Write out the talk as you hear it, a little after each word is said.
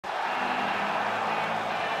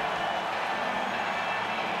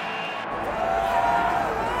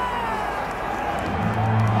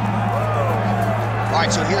All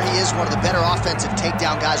right, so here he is, one of the better offensive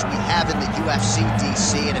takedown guys we have in the UFC,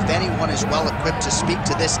 DC. And if anyone is well-equipped to speak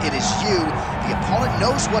to this, it is you. The opponent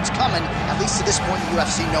knows what's coming. At least to this point in the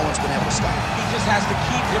UFC, no one's been able to stop him. He just has to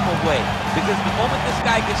keep him away. Because the moment this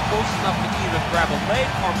guy gets close enough to either grab a leg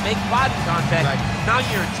or make body contact, now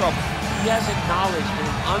you're in trouble. He has a knowledge and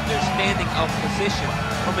an understanding of position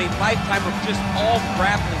from a lifetime of just all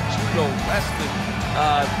grappling, judo, wrestling,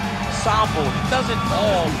 sambo. He does it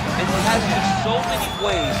all, and he has just so many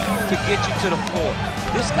ways to get you to the floor.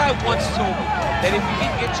 This guy once told me that if you can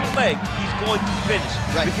get your leg, he's going to finish.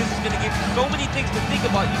 Because he's going to give you so many things to think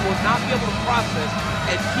about, you will not be able to process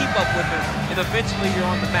and keep up with him, and eventually you're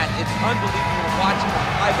on the mat. It's unbelievable to watch him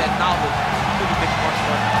apply that knowledge to the mixed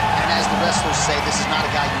martial arts. And as the wrestlers say, this is not a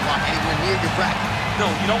guy you want anywhere near your bracket. No,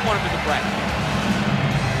 you don't want him in the bracket.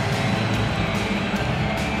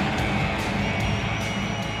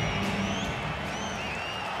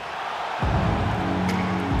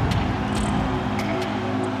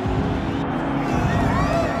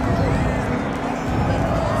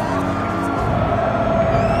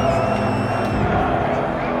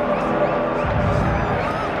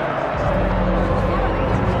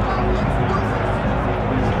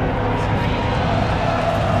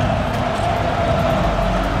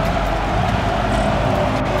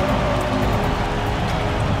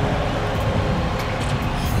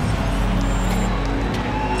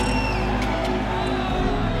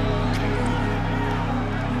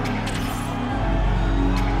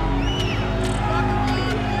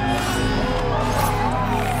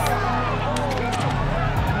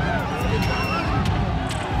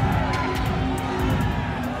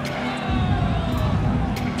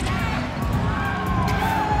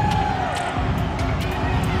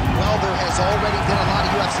 Already been a lot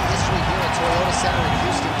of UFC history here at Toyota Center in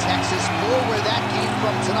Houston, Texas. More where that came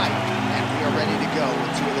from tonight. And we are ready to go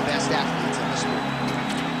with two of the best athletes in the sport.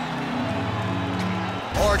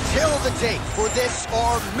 Our tale of the tape for this,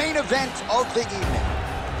 our main event of the evening.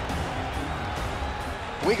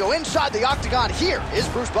 We go inside the octagon. Here is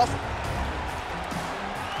Bruce Buffer.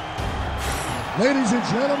 Ladies and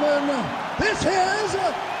gentlemen, this is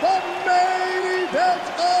the main event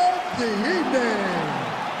of the evening.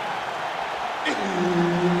 It's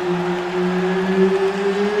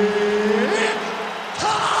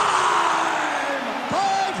time!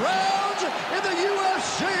 5 rounds in the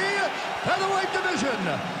UFC featherweight division.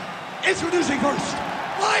 Introducing first,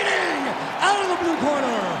 fighting out of the blue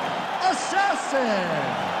corner, Assassin.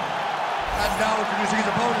 And now introducing his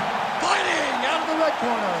opponent, fighting out of the red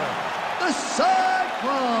corner, the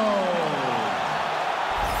Cyclone.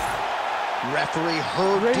 Referee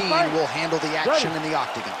Herb Dean will handle the action in the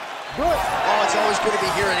octagon. Oh, it's always good to be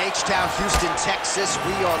here in H-Town, Houston, Texas.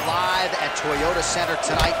 We are live at Toyota Center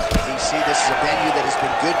tonight. DC, this is a venue that has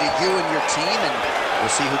been good to you and your team, and we'll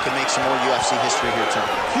see who can make some more UFC history here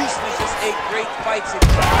tonight. Houston is just a great fight city.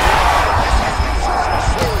 You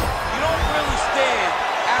don't really stand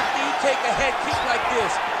after you take a head kick like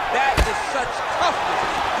this. That is such toughness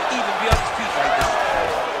to even be on his feet like this.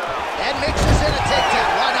 And mixes in a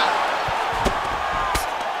takedown. Why not?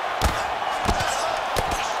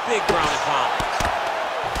 Big ground and pound.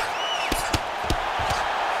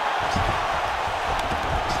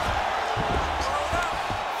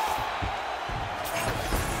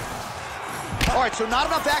 All right, so not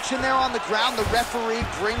enough action there on the ground. The referee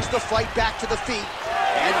brings the fight back to the feet,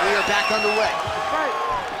 and we are back underway.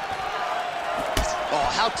 Oh,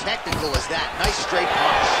 how technical is that? Nice straight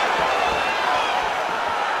punch.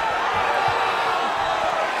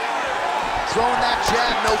 Throwing that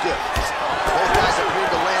jab, no good. Both guys appeared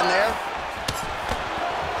to land there.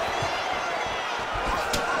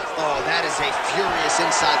 Oh, that is a furious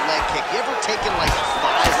inside leg kick. You ever taken like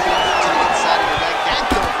 5 fingers to the inside of your leg? That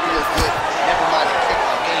don't feel good. Never mind a kick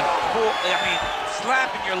like that. I mean,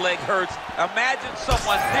 slapping your leg hurts. Imagine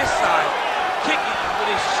someone this side kicking you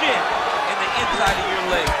with his shin in the inside of your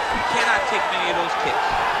leg. You cannot take many of those kicks.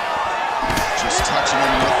 Just touching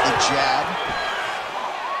him with the jab.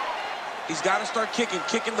 He's got to start kicking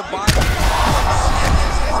the body. What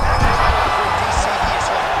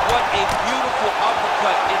a beautiful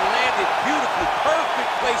uppercut. It landed beautifully.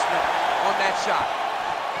 Perfect placement on that shot.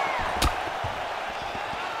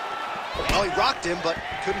 Well, he rocked him, but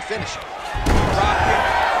couldn't finish him. He rocked him.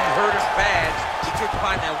 He hurt his badge. He couldn't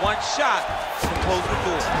find that one shot to close the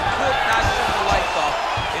door. Could not turn the lights off.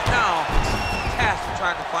 And now, he's tasked with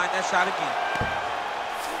trying to find that shot again.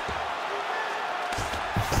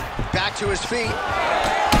 Back to his feet.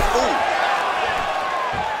 Ooh.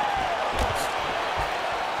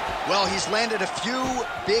 Well, he's landed a few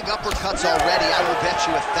big uppercuts already. I will bet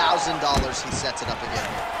you $1,000 he sets it up again.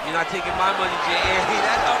 You're not taking my money, Jay.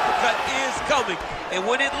 That uppercut is coming. And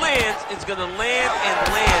when it lands, it's going to land and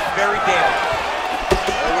land very damaging.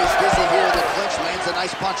 Always busy here. The clinch lands a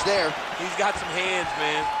nice punch there. He's got some hands,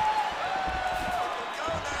 man.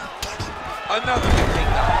 Another good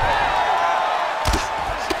takedown.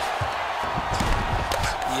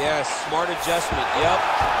 Yes, smart adjustment. Yep.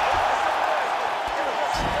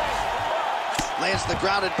 Lands the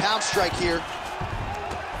grounded pound strike here.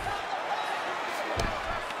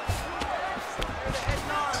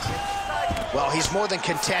 Well, he's more than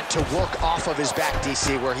content to work off of his back,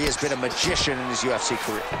 DC, where he has been a magician in his UFC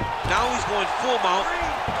career. Now he's going full mount.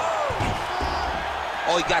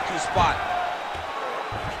 Oh, he got to the spot.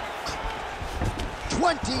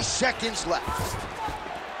 20 seconds left.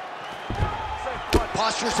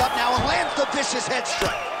 Postures up now and lands the vicious head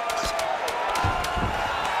strike.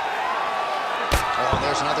 Oh, and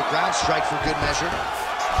there's another ground strike for good measure. Oh,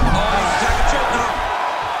 he's attacking choke now.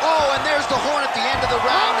 Oh, and there's the horn at the end of the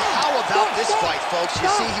round. How about this fight, folks? You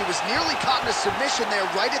see, he was nearly caught in a submission there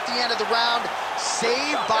right at the end of the round.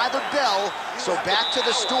 Saved by the bell. So back to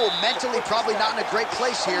the stool. Mentally probably not in a great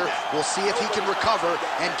place here. We'll see if he can recover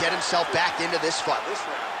and get himself back into this fight.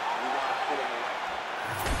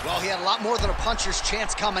 Well, he had a lot more than a puncher's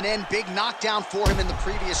chance coming in. Big knockdown for him in the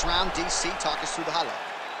previous round. DC, talk us through the highlight.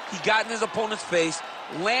 He got in his opponent's face,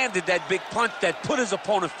 landed that big punch that put his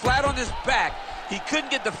opponent flat on his back. He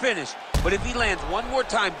couldn't get the finish, but if he lands one more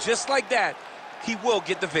time just like that, he will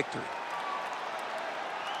get the victory.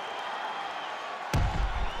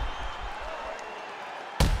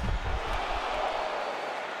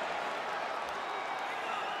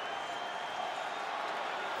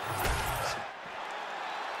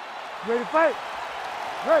 Ready to fight?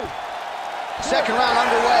 Ready. Second round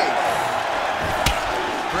underway.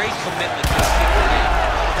 Great commitment to this kick game.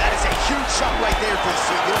 That is a huge shot right there, DC.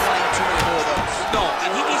 You don't want to eat too many more of those. No, and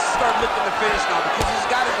he needs to start looking to finish now because he's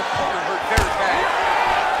got his opponent hurt very bad.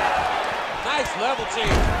 Nice level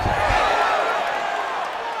change.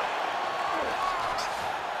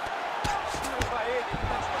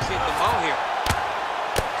 Getting the mount here.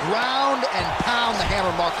 Ground and pound. The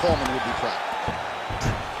hammer Mark Coleman would be proud.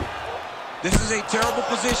 This is a terrible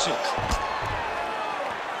position.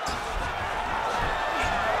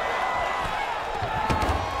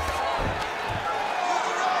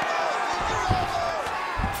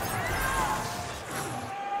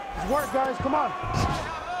 Good work, guys. Come on.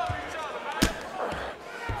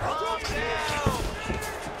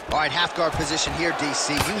 All right, half guard position here,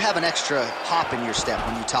 DC. You have an extra hop in your step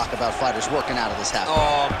when you talk about fighters working out of this half guard.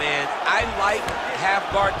 Oh, man. I like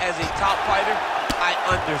half guard as a top fighter. I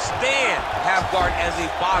understand half guard as a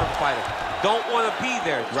bottom fighter. Don't want to be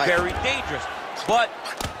there. It's very dangerous. But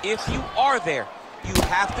if you are there, you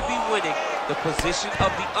have to be winning the position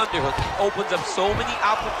of the underhook. It opens up so many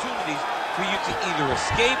opportunities for you to either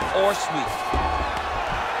escape or sweep.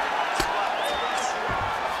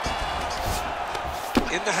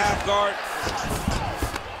 In the half guard.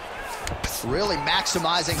 Really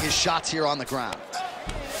maximizing his shots here on the ground.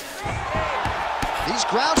 These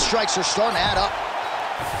ground strikes are starting to add up.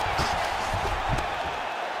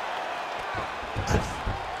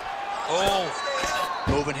 Oh.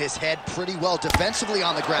 Moving his head pretty well defensively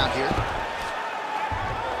on the ground here.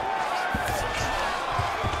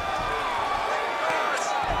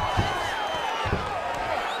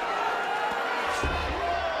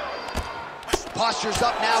 Postures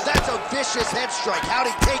up now. That's a vicious head strike. How'd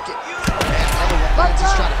he take it? And another one lands.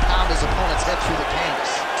 He's trying to pound his opponent's head through the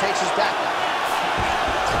canvas. Takes his back now.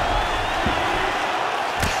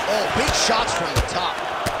 Oh, big shots from the top.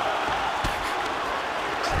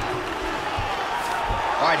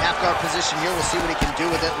 All right, half guard position here. We'll see what he can do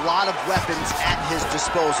with it. A lot of weapons at his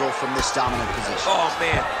disposal from this dominant position. Oh,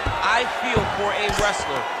 man. I feel for a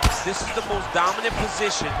wrestler, this is the most dominant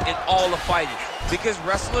position in all of fighting because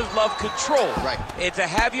wrestlers love control. Right. And to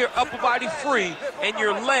have your upper body free and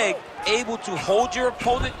your leg able to hold your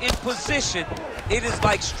opponent in position, it is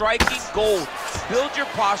like striking gold. Build your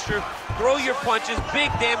posture, throw your punches,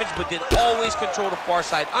 big damage, but then always control the far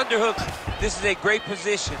side underhook. This is a great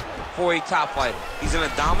position for a top fighter. He's in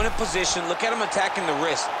a dominant position. Look at him attacking the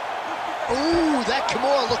wrist. Ooh, that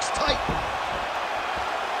Kimura looks tight.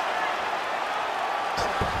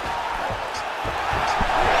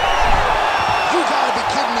 You gotta be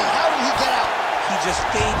kidding me. How did he get out? He just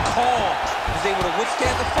stayed calm. He was able to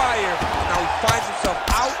withstand the fire. Now he finds himself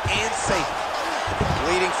out and safe.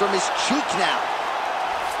 Bleeding from his cheek now.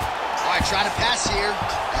 All right, right, trying to pass here.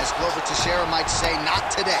 As Glover Teixeira might say, not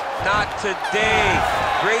today. Not today.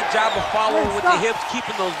 Great job of following with the hips,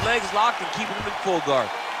 keeping those legs locked and keeping them in full guard.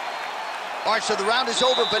 All right, so the round is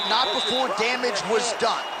over, but not before damage was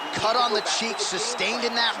done. Cut on the cheek, sustained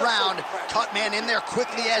in that round. Cut man in there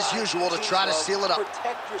quickly as usual to try to seal it up.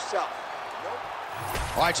 Protect yourself.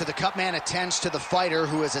 All right, so the cut man attends to the fighter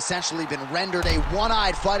who has essentially been rendered a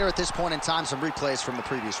one-eyed fighter at this point in time. Some replays from the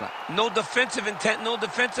previous round. No defensive intent, no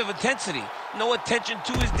defensive intensity. No attention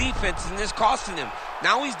to his defense, and this costing him.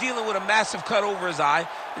 Now he's dealing with a massive cut over his eye,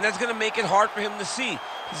 and that's going to make it hard for him to see.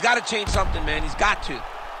 He's got to change something, man. He's got to.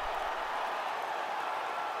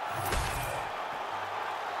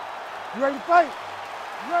 You ready to fight?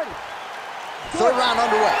 You ready? Third round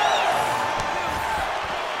underway.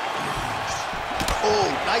 Oh,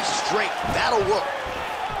 nice straight. That'll work.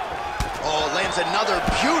 Oh, lands another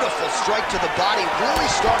beautiful strike to the body. Really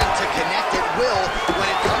starting to connect at will when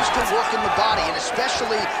it comes to working the body, and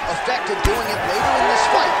especially effective doing it later in this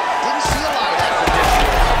fight. Didn't see a lot of that from this.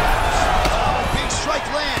 Big strike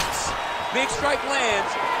lands. Big strike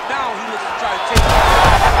lands. Now he looks to try to take it.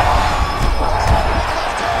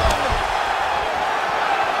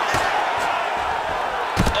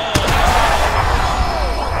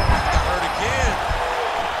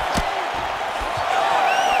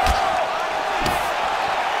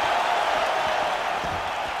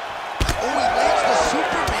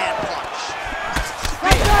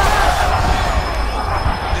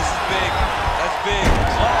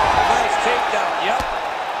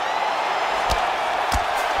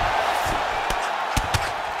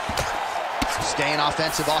 Staying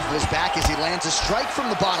offensive off of his back as he lands a strike from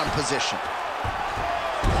the bottom position.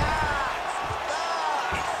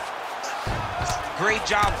 Great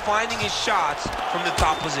job finding his shots from the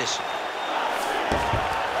top position.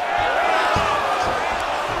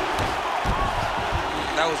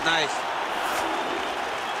 That was nice.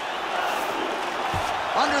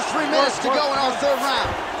 Under 3 minutes to go in our third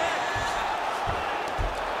round.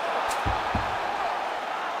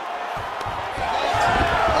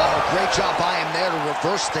 Great job by him there to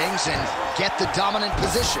reverse things and get the dominant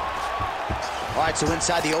position. All right, so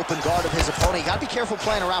inside the open guard of his opponent. You got to be careful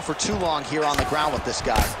playing around for too long here on the ground with this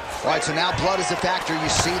guy. All right, so now blood is a factor. You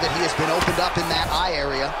see that he has been opened up in that eye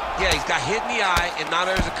area. Yeah, he's got hit in the eye, and now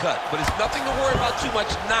there's a cut. But it's nothing to worry about too much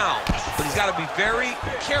now. But he's got to be very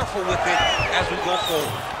careful with it as we go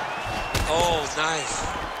forward. Oh, nice.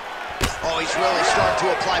 Oh, he's really starting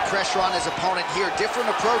to apply pressure on his opponent here. Different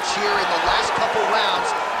approach here in the last couple rounds.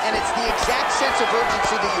 And it's the exact sense of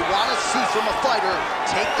urgency that you want to see from a fighter.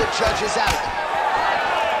 Take the judges out of it.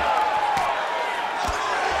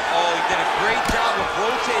 Oh, he did a great job of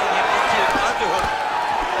rotating him into an underhook.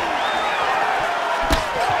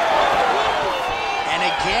 And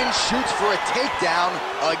again, shoots for a takedown.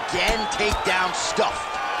 Again, takedown stuffed.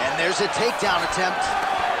 And there's a takedown attempt.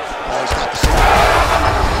 Oh, he's got the same.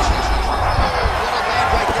 What a land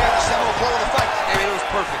right there, the seminal blow of the fight. I mean, it was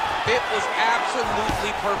perfect. It was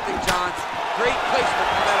absolutely perfect, John. Great placement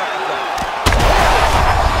from that uppercut.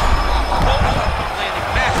 Both of them landing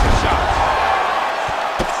massive shots.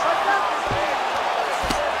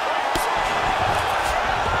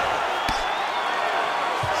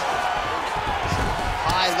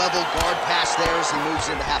 High-level guard pass there as he moves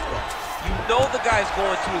into half guard. You know the guy's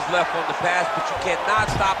going to his left on the pass, but you cannot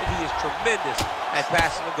stop it. He is tremendous at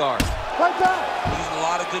passing the guard. Using a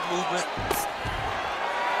lot of good movement.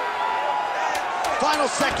 Final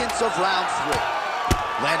seconds of round 3.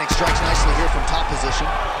 Landing strikes nicely here from top position.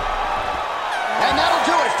 And that'll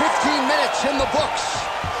do it. 15 minutes in the books.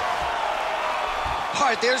 All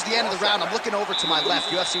right, there's the end of the round. I'm looking over to my left,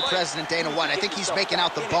 UFC President Dana White. I think he's making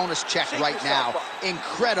out the bonus check right now.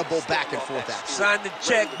 Incredible back and forth action. Sign the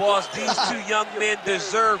check, boss. These two young men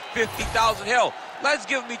deserve $50,000. Hell, let's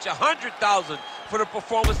give them each $100,000 for the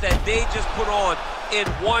performance that they just put on in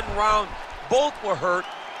one round. Both were hurt.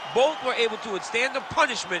 Both were able to withstand the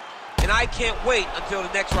punishment, and I can't wait until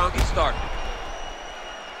the next round gets started.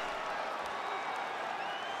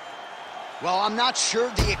 Well, I'm not sure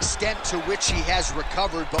the extent to which he has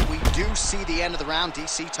recovered, but we do see the end of the round.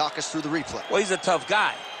 DC, talk us through the replay. Well, he's a tough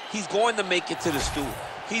guy. He's going to make it to the stool.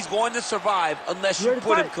 He's going to survive unless you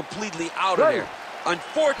put him completely out of there.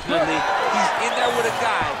 Unfortunately, he's in there with a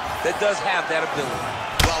guy that does have that ability.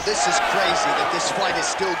 Well, this is crazy that this fight is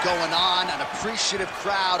still going on. An appreciative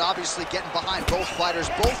crowd obviously getting behind both fighters.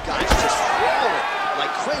 Both guys just rolling like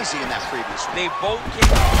crazy in that previous one. They both came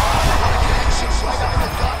connections right up in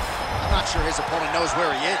the gut. I'm not sure his opponent knows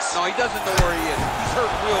where he is. No, he doesn't know where he is. He's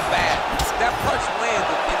hurt real bad. That punch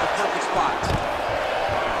landed in the perfect spot.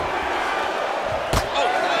 Oh,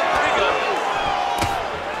 there you go.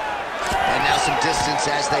 distance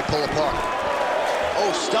as they pull apart.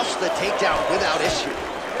 Oh, stuffs the takedown without issue.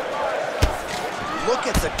 Look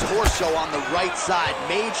at the torso on the right side.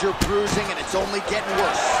 Major bruising, and it's only getting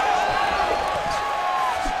worse.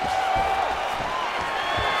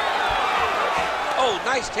 Oh,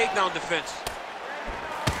 nice takedown defense.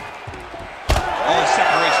 Oh,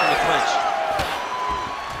 separates from the clinch.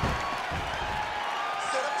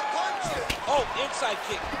 Oh, inside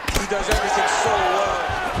kick. He does everything so well,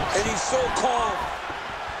 and he's so calm.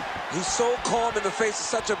 He's so calm in the face of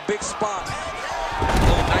such a big spot.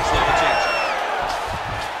 Oh, nice level change.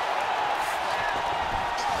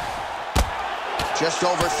 Just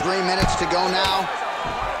over 3 minutes to go now.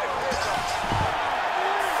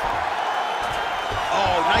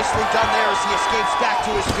 Oh, nicely done there as he escapes back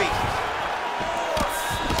to his feet.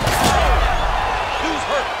 Who's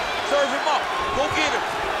hurt? Serve him up. Go get him.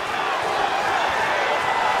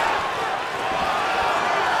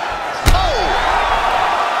 Oh!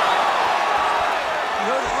 He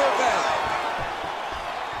hurt it real bad.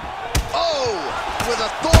 Oh! With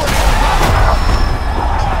authority.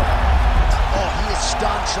 Oh, he is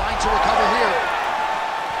stunned, trying to recover here.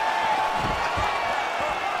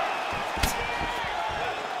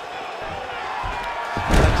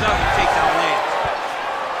 Another takedown lands.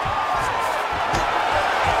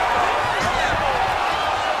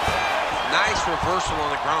 Nice reversal on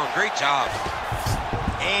the ground. Great job.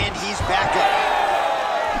 And he's back up.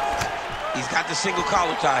 He's got the single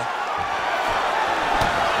collar tie.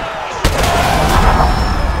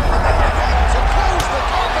 To close the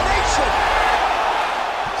combination.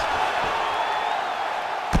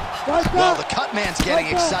 Well, the cut man's getting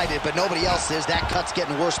excited, but nobody else is. That cut's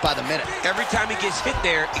getting worse by the minute. Every time he gets hit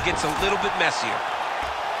there, it gets a little bit messier.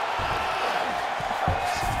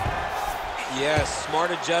 Yes,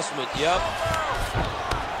 smart adjustment. Yep.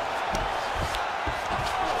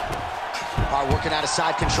 All right, working out of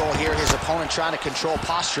side control here. His opponent trying to control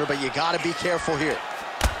posture, but you got to be careful here.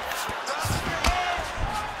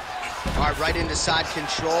 All right, right into side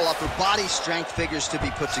control. Upper body strength figures to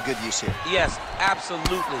be put to good use here. Yes,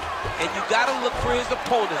 absolutely. And you got to look for his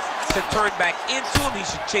opponent to turn back into him. He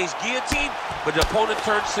should chase guillotine, but the opponent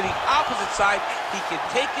turns to the opposite side. He can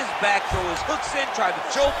take his back, throw his hooks in, try to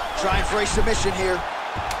choke. Trying for a submission here.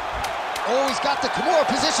 Oh, he's got the Kimura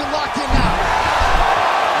position locked in now.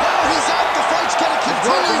 Now he's out. The fight's going to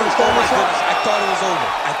continue. Oh, my goodness. I thought it was over.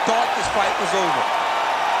 I thought this fight was over.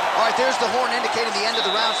 All right, there's the horn indicating the end of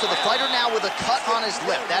the round. So the fighter now with a cut on his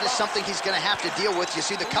lip. That is something he's going to have to deal with. You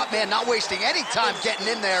see the cut man not wasting any time getting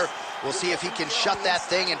in there. We'll see if he can shut that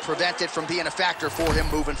thing and prevent it from being a factor for him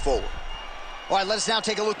moving forward. All right, let us now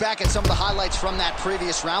take a look back at some of the highlights from that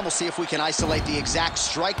previous round. We'll see if we can isolate the exact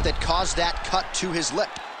strike that caused that cut to his lip.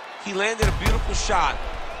 He landed a beautiful shot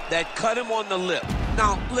that cut him on the lip.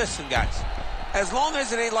 Now, listen, guys. As long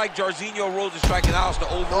as it ain't like Jairzinho rolls and striking out the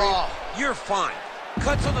ovary, you're fine.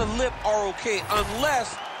 Cuts on the lip are okay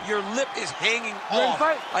unless your lip is hanging off,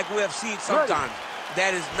 like we have seen sometimes.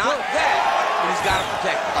 That is not that, but he's got to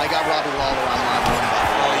protect it. I got Robbie Lawler on line one, by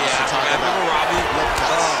the way. Oh, yeah. I remember Robbie. Lip cuts.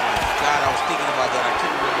 Oh, my God. I was thinking about that. I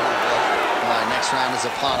couldn't remember who it was. All right, next round is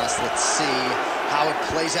upon us. Let's see how it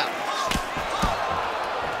plays out.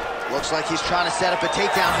 Looks like he's trying to set up a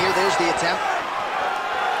takedown here. There's the attempt.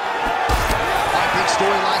 All right, big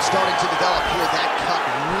storyline starting to develop here. That cut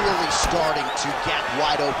really starting to get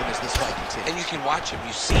wide open as this fight continues. And you can watch him.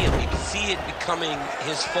 You see him. You can see it becoming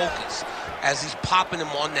his focus as he's popping him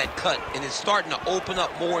on that cut. And it's starting to open up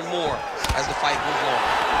more and more as the fight moves on.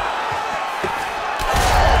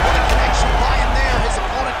 Oh, what a connection by him there. His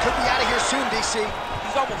opponent could be out of here soon, DC.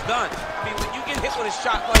 He's almost done. I mean, when you get hit with a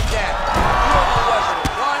shot like that, you don't know whether to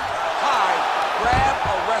run, hide, grab,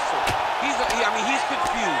 or wrestle. He's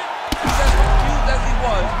confused. He's as confused as he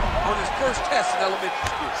was on his first test in elementary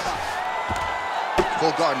school.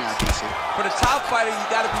 Full guard now, DC. For the top fighter, you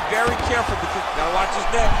got to be very careful because you got to watch his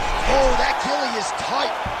neck. Oh, that gilly is tight.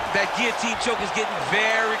 That guillotine choke is getting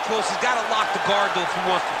very close. He's got to lock the guard, though, if he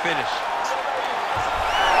wants to finish.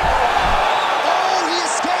 Oh, he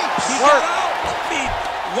escapes. He got out. I mean,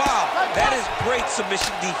 wow, that is great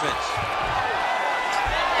submission defense.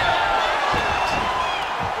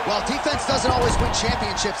 Well, defense doesn't always win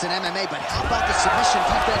championships in MMA, but how about the submission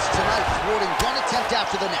defense tonight, thwarting one attempt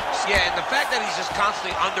after the next? Yeah, and the fact that he's just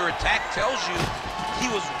constantly under attack tells you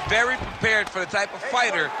he was very prepared for the type of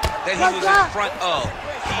fighter that he was in front of.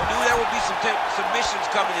 He knew there would be some submissions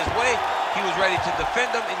coming his way. He was ready to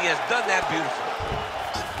defend them, and he has done that beautifully.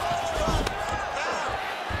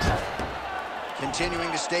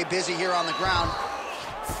 Continuing to stay busy here on the ground.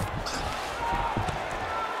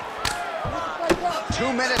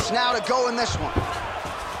 2 minutes now to go in this one.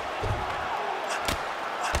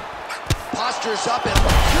 gestures up and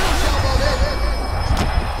huge elbow in.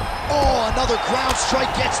 Oh, another ground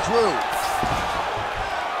strike gets through.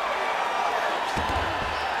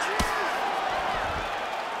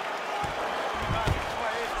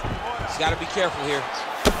 He's got to be careful here.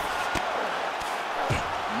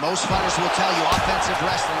 Most fighters will tell you offensive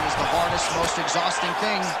wrestling is the hardest, most exhausting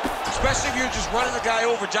thing. Especially if you're just running the guy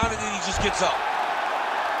over, Jonathan, he just gets up.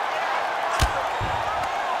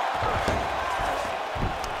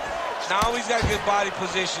 Now he's got a good body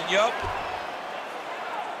position, yup.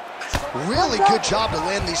 Really good job to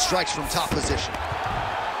land these strikes from top position.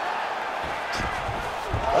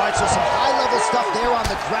 All right, so some high-level stuff there on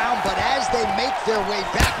the ground, but as they make their way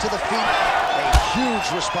back to the feet, a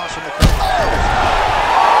huge response from the crowd.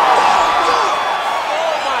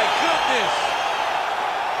 Oh my goodness!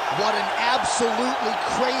 What an absolutely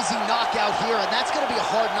crazy knockout here, and that's going to be a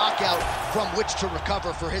hard knockout from which to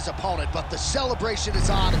recover for his opponent, but the celebration is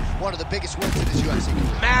on. One of the biggest wins in his UFC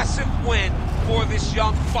career. Massive win for this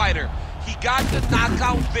young fighter. He got the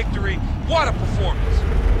knockout victory. What a performance.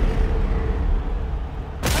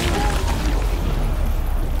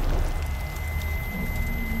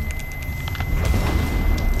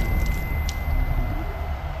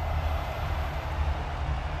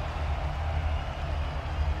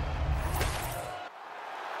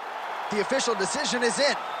 The official decision is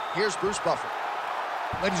in. Here's Bruce Buffer.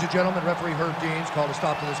 Ladies and gentlemen, referee Herb Deans called a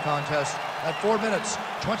stop to this contest at 4 minutes,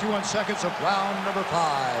 21 seconds of round number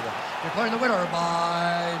 5. Declaring the winner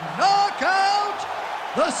by knockout,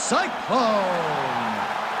 the Cyclone.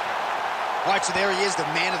 All right, so there he is, the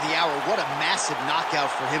man of the hour. What a massive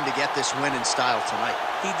knockout for him to get this win in style tonight.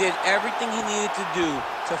 He did everything he needed to do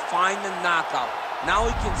to find the knockout. Now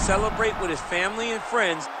he can celebrate with his family and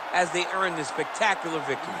friends as they earn this spectacular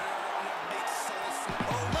victory.